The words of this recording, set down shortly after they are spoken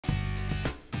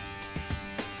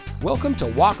Welcome to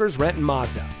Walker's Renton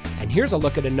Mazda, and here's a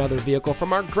look at another vehicle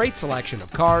from our great selection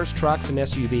of cars, trucks, and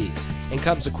SUVs, and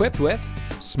comes equipped with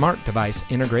smart device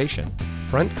integration,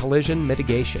 front collision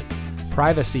mitigation,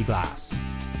 privacy glass,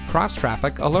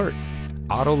 cross-traffic alert,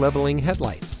 auto leveling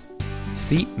headlights,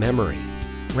 seat memory,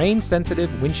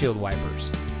 rain-sensitive windshield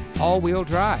wipers, all-wheel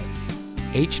drive,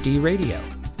 HD radio,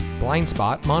 blind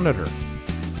spot monitor.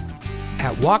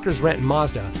 At Walker's Renton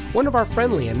Mazda, one of our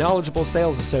friendly and knowledgeable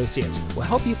sales associates will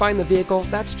help you find the vehicle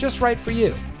that's just right for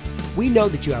you. We know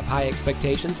that you have high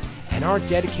expectations, and our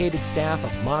dedicated staff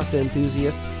of Mazda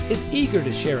enthusiasts is eager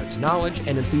to share its knowledge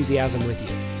and enthusiasm with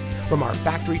you. From our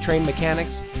factory-trained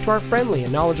mechanics to our friendly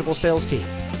and knowledgeable sales team,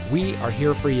 we are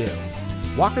here for you.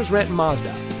 Walker's Renton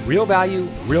Mazda. Real value,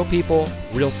 real people,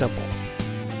 real simple.